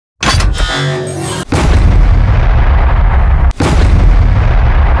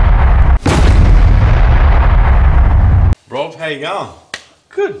Rob, how you going?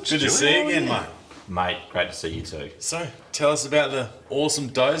 Good. Good to see you again, mate. Mate, great to see you too. So, tell us about the awesome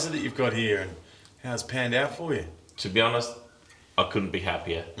dozer that you've got here and how it's panned out for you. To be honest, I couldn't be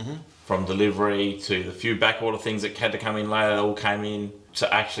happier. From delivery to the few backorder things that had to come in later, that all came in,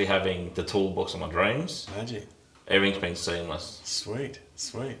 to actually having the toolbox of my dreams. Magic. Everything's been seamless. Sweet,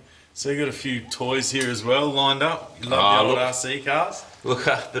 sweet. So you got a few toys here as well lined up. You love the old RC cars? Look,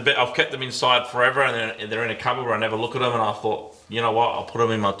 I've kept them inside forever, and they're in a cupboard where I never look at them, and I thought, you know what, I'll put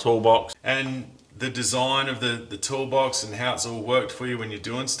them in my toolbox. And the design of the toolbox and how it's all worked for you when you're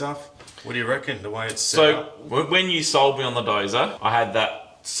doing stuff, what do you reckon, the way it's set up? So, when you sold me on the dozer, I had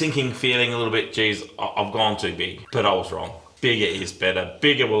that sinking feeling a little bit, geez, I've gone too big, but I was wrong. Bigger is better.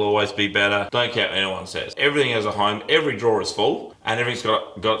 Bigger will always be better. Don't care what anyone says. Everything has a home. Every drawer is full, and everything's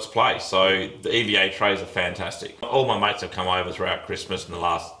got its place. So the EVA trays are fantastic. All my mates have come over throughout Christmas in the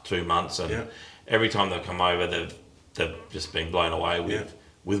last 2 months, and every time they've come over, they've just been blown away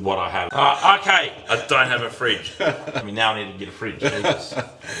with what I have. Okay, I don't have a fridge. I mean, now I need to get a fridge. Jesus.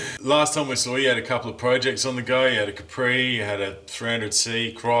 Last time we saw you had a couple of projects on the go. You had a Capri, you had a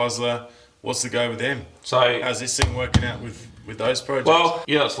 300C Chrysler. What's the go with them? So how's this thing working out with those projects? Well,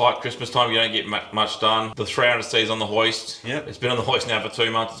 you know, it's like Christmas time, you don't get much done. The 300C is on the hoist. Yep. It's been on the hoist now for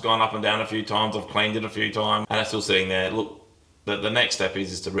 2 months. It's gone up and down a few times. I've cleaned it a few times, and it's still sitting there. Look, the next step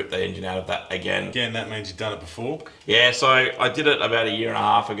is to rip the engine out of that again. Again, that means you've done it before? Yeah, so I did it about 1.5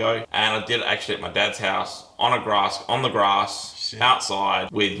 years ago, and I did it actually at my dad's house on the grass, outside,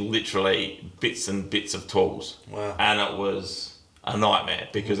 with literally bits and bits of tools. Wow. And it was a nightmare,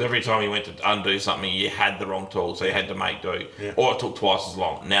 because every time you went to undo something, you had the wrong tool, so you had to make do. Yeah. Or it took twice as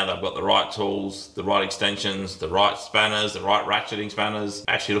long. Now they've got the right tools, the right extensions, the right spanners, the right ratcheting spanners.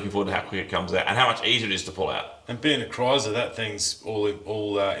 Actually looking forward to how quick it comes out and how much easier it is to pull out. And being a Chrysler, that thing's all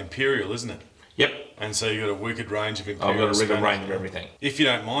Imperial, isn't it? Yep. And so you've got a wicked range of Imperial. I've got a wicked spanners. range of everything. If you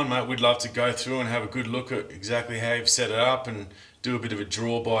don't mind, mate, we'd love to go through and have a good look at exactly how you've set it up and do a bit of a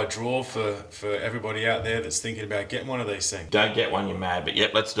draw by draw for everybody out there that's thinking about getting one of these things. Don't get one, you're mad, but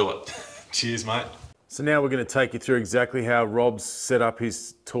yep, let's do it. Cheers, mate. So now we're going to take you through exactly how Rob's set up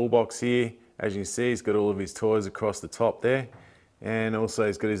his toolbox here. As you can see, he's got all of his toys across the top there, and also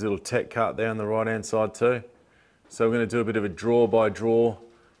he's got his little tech cart there on the right hand side too. So we're going to do a bit of a draw by draw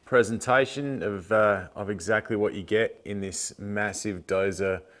presentation of exactly what you get in this massive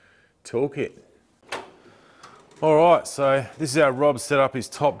dozer toolkit. Alright, so this is how Rob set up his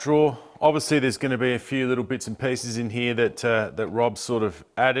top drawer. Obviously there's going to be a few little bits and pieces in here that Rob sort of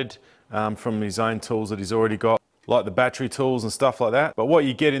added from his own tools that he's already got, like the battery tools and stuff like that. But what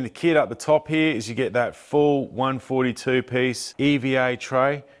you get in the kit up the top here is you get that full 142 piece EVA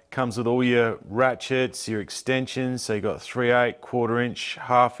tray. Comes with all your ratchets, your extensions, so you got 3/8, 1/4 inch,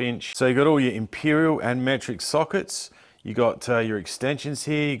 1/2 inch. So you got all your imperial and metric sockets. You got your extensions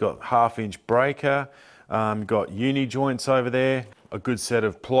here, you got 1/2 inch breaker, got uni joints over there, a good set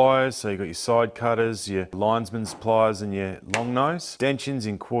of pliers, so you got your side cutters, your linesman's pliers and your long nose. Extensions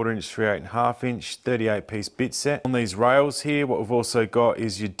in 1/4 inch, 3/8 and 1/2 inch, 38 piece bit set. On these rails here, what we've also got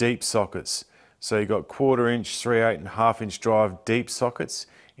is your deep sockets. So you got 1/4 inch, 3/8 and 1/2 inch drive deep sockets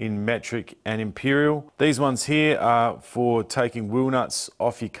in metric and imperial. These ones here are for taking wheel nuts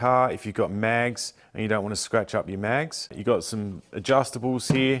off your car if you've got mags and you don't want to scratch up your mags. You got some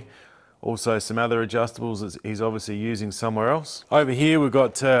adjustables here, also some other adjustables that he's obviously using somewhere else. Over here we've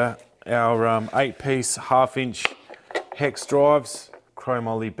got our 8-piece 1/2 inch hex drives,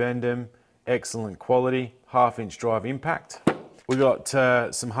 chromoly bend, excellent quality, 1/2 inch drive impact. We got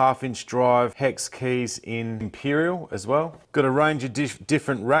some 1/2 inch drive hex keys in imperial as well. Got a range of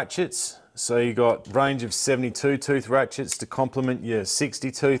different ratchets. So you got range of 72 tooth ratchets to complement your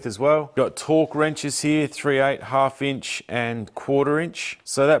 60 tooth as well. Got torque wrenches here, 3/8, 1/2 inch and 1/4 inch.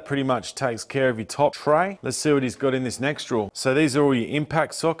 So that pretty much takes care of your top tray. Let's see what he's got in this next drawer. So these are all your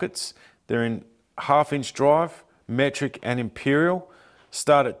impact sockets. They're in 1/2 inch drive, metric and imperial.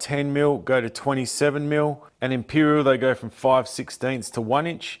 Start at 10 mil, go to 27 mil. And imperial, they go from 5/16 to 1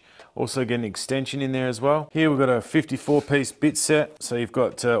 inch. Also get an extension in there as well. Here we've got a 54 piece bit set. So you've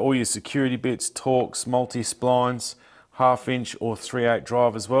got all your security bits, torques, multi-splines, 1/2 inch or 3/8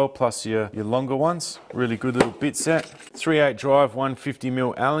 drive as well, plus your longer ones. Really good little bit set. 3/8 drive, 150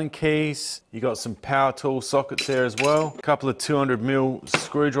 mil Allen keys. You got some power tool sockets there as well. A couple of 200 mil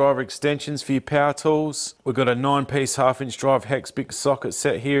screwdriver extensions for your power tools. We've got a 9-piece 1/2 inch drive hex bit socket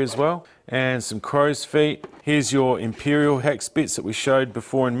set here as well. And some crow's feet. Here's your imperial hex bits that we showed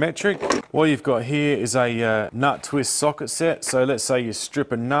before in metric. What you've got here is a nut twist socket set. So let's say you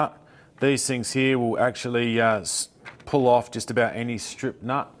strip a nut These things here will actually pull off just about any strip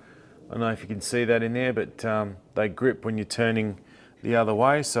nut. I don't know if you can see that in there, but they grip when you're turning the other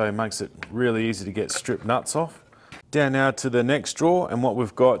way, so it makes it really easy to get strip nuts off. Down now to the next drawer, and what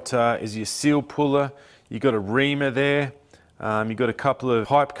we've got is your seal puller. You've got a reamer there. You've got a couple of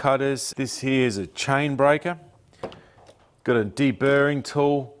pipe cutters. This here is a chain breaker. Got a deburring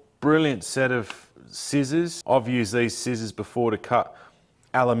tool. Brilliant set of scissors. I've used these scissors before to cut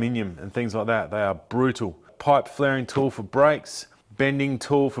aluminium and things like that. They are brutal. Pipe flaring tool for brakes. Bending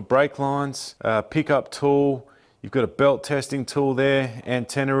tool for brake lines. Pickup tool. You've got a belt testing tool there,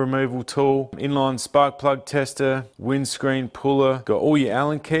 antenna removal tool, inline spark plug tester, windscreen puller. Got all your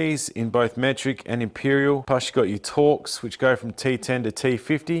Allen keys in both metric and imperial. Plus you've got your Torx, which go from T10 to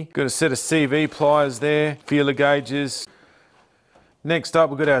T50. Got a set of CV pliers there, feeler gauges. Next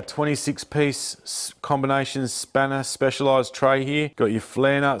up, we've got our 26-piece combination spanner specialized tray here. Got your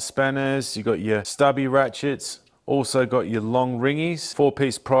flare nut spanners, you've got your stubby ratchets. Also got your long ringies,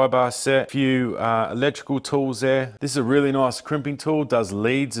 4-piece pry bar set, a few electrical tools there. This is a really nice crimping tool, does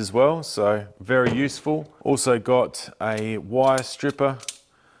leads as well, so very useful. Also got a wire stripper,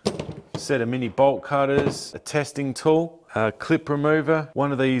 set of mini bolt cutters, a testing tool, a clip remover,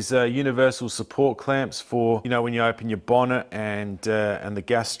 one of these universal support clamps for, you know, when you open your bonnet and the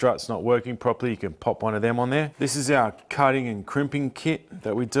gas strut's not working properly, you can pop one of them on there. This is our cutting and crimping kit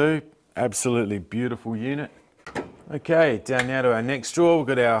that we do. Absolutely beautiful unit. Okay, down now to our next drawer, we've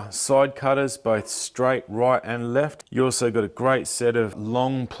got our side cutters, both straight, right and left. You also got a great set of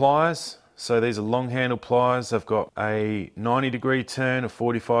long pliers. So these are long handle pliers. I've got a 90-degree turn, a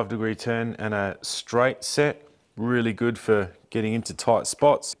 45-degree turn and a straight set. Really good for getting into tight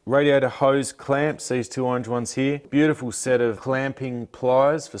spots. Radiator hose clamps, these two orange ones here. Beautiful set of clamping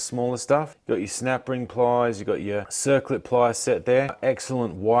pliers for smaller stuff. You've got your snap ring pliers, you've got your circlip plier set there.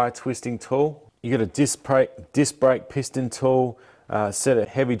 Excellent wire twisting tool. You got a disc brake piston tool, set of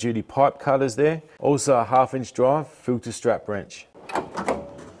heavy duty pipe cutters there. Also a 1/2-inch drive, filter strap wrench.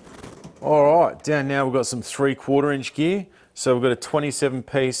 All right, down now we've got some 3/4 inch gear. So we've got a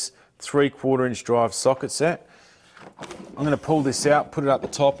 27-piece 3/4 inch drive socket set. I'm gonna pull this out, put it up the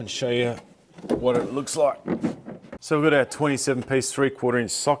top and show you what it looks like. So we've got our 27-piece 3/4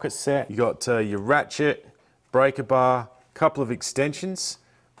 inch socket set. You got your ratchet, breaker bar, couple of extensions.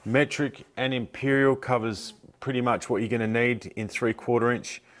 Metric and imperial covers pretty much what you're going to need in 3/4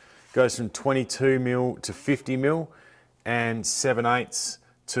 inch. Goes from 22 mil to 50 mil and 7/8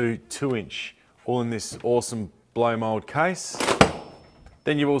 to 2 inch, all in this awesome blow mold case.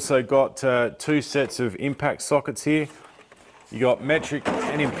 Then you've also got two sets of impact sockets here. You got metric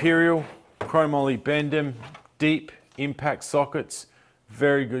and imperial, chromoly bendem, deep impact sockets,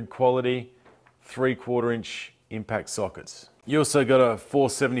 very good quality 3/4 inch impact sockets. You also got a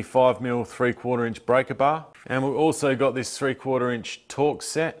 475mm 3/4 inch breaker bar, and we've also got this 3/4 inch Torx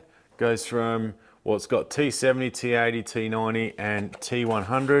set. Goes from, well, it's got T70, T80, T90 and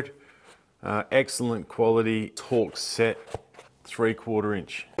T100. Excellent quality Torx set, 3/4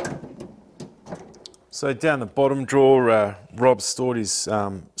 inch. So down the bottom drawer, Rob stored his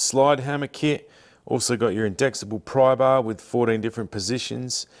slide hammer kit. Also got your indexable pry bar with 14 different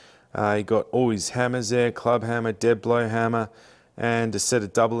positions. You got all his hammers there, club hammer, dead blow hammer, and a set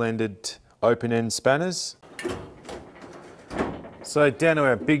of double-ended open-end spanners. So down to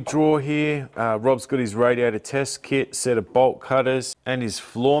our big drawer here, Rob's got his radiator test kit, set of bolt cutters, and his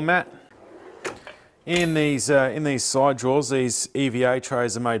floor mat. In these side drawers, these EVA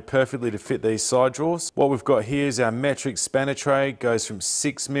trays are made perfectly to fit these side drawers. What we've got here is our metric spanner tray, goes from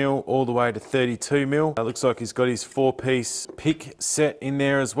 6mm all the way to 32mm. It looks like he's got his 4-piece pick set in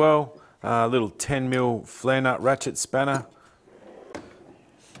there as well. A little 10mm flare nut ratchet spanner.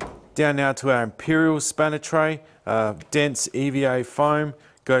 Down now to our imperial spanner tray, dense EVA foam,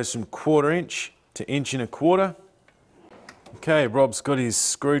 goes from 1/4 inch to 1.25 inches. Okay, Rob's got his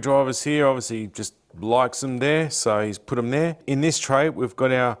screwdrivers here, obviously just likes them there, so he's put them there. In this tray, we've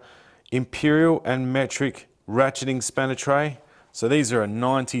got our imperial and metric ratcheting spanner tray. So these are a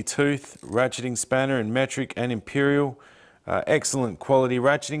 90-tooth ratcheting spanner in metric and imperial. Excellent quality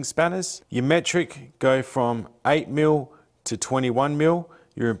ratcheting spanners. Your metric go from 8mm to 21mm.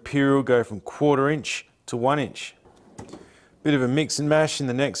 Your imperial go from 1/4 inch to 1 inch. Bit of a mix and mash in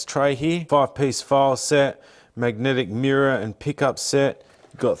the next tray here. 5-piece file set, magnetic mirror and pickup set.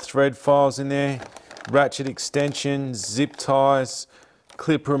 Got thread files in there, ratchet extensions, zip ties,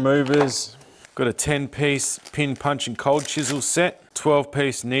 clip removers. Got a 10-piece pin punch and cold chisel set,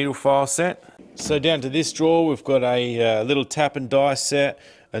 12-piece needle file set. So down to this drawer, we've got a little tap and die set,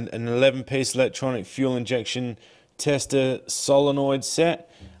 an 11-piece electronic fuel injection tester solenoid set,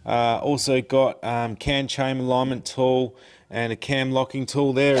 Also got can chain alignment tool and a cam locking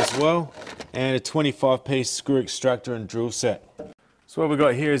tool there as well, and a 25-piece screw extractor and drill set. So what we've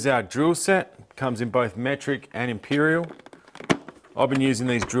got here is our drill set. Comes in both metric and imperial. I've been using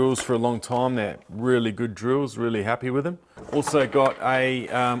these drills for a long time. They're really good drills, really happy with them. Also got a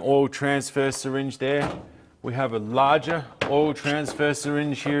oil transfer syringe there. We have a larger oil transfer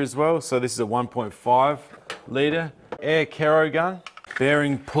syringe here as well. So this is a 1.5 litre air Caro gun,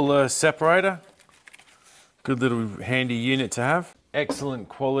 bearing puller separator. Good little handy unit to have. Excellent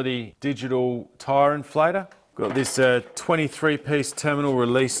quality digital tyre inflator. Got this 23-piece terminal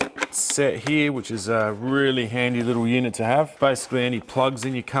release set here, which is a really handy little unit to have. Basically, any plugs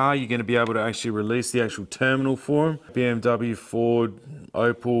in your car, you're going to be able to actually release the actual terminal for them. BMW, Ford,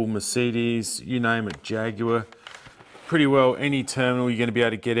 Opel, Mercedes, you name it, Jaguar. Pretty well any terminal you're going to be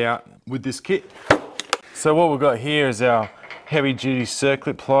able to get out with this kit. So what we've got here is our heavy-duty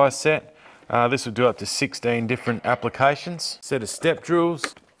circlip plier set. This will do up to 16 different applications. Set of step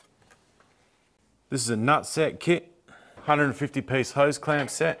drills. This is a nut set kit, 150-piece hose clamp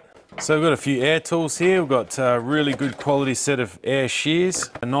set. So we've got a few air tools here. We've got a really good quality set of air shears,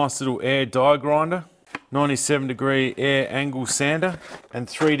 a nice little air die grinder, 97-degree air angle sander, and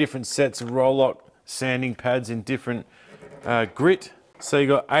 3 different sets of roll-lock sanding pads in different grit. So you've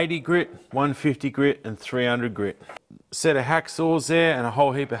got 80 grit, 150 grit, and 300 grit. Set of hacksaws there and a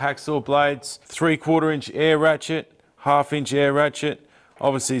whole heap of hacksaw blades, 3/4-inch air ratchet, 1/2-inch air ratchet.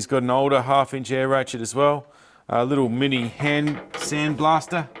 Obviously he's got an older 1/2-inch air ratchet as well. A little mini hand sand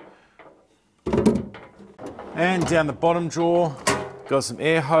blaster. And down the bottom drawer, got some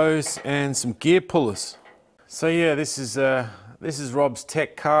air hose and some gear pullers. So yeah, this is Rob's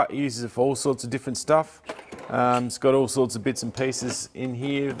tech cart. He uses it for all sorts of different stuff. It's got all sorts of bits and pieces in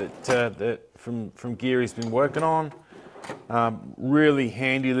here that from gear he's been working on. Really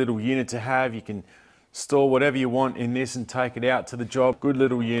handy little unit to have. You can store whatever you want in this and take it out to the job. Good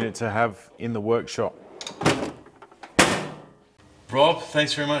little unit to have in the workshop. Rob,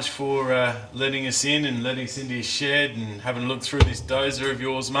 thanks very much for letting us in and letting us into your shed and having a look through this dozer of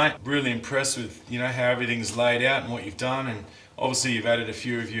yours, mate. Really impressed with how everything's laid out and what you've done, and obviously you've added a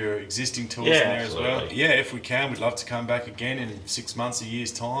few of your existing tools in there absolutely. As well. Yeah, if we can, we'd love to come back again in 6 months, a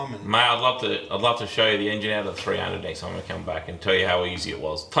year's time. And... Mate, I'd love to show you the engine out of the 300 next time I come back and tell you how easy it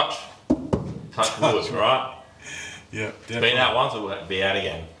was. Touch wood, right? Yeah, definitely. It's been out once, it will be out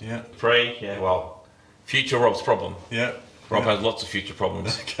again. Yeah. Future Rob's problem. Yeah. Rob has lots of future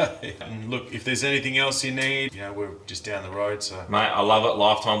problems. Okay. And look, if there's anything else you need, we're just down the road, so. Mate, I love it.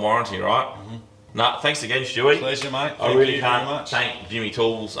 Lifetime warranty, right? Mm-hmm. No, thanks again, Stewie. Pleasure, mate. I really can't thank Jimy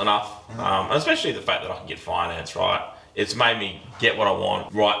Tools enough, especially the fact that I can get finance, right? It's made me get what I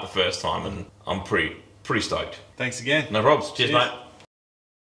want right the first time, and I'm pretty stoked. Thanks again. No problems. Cheers, mate.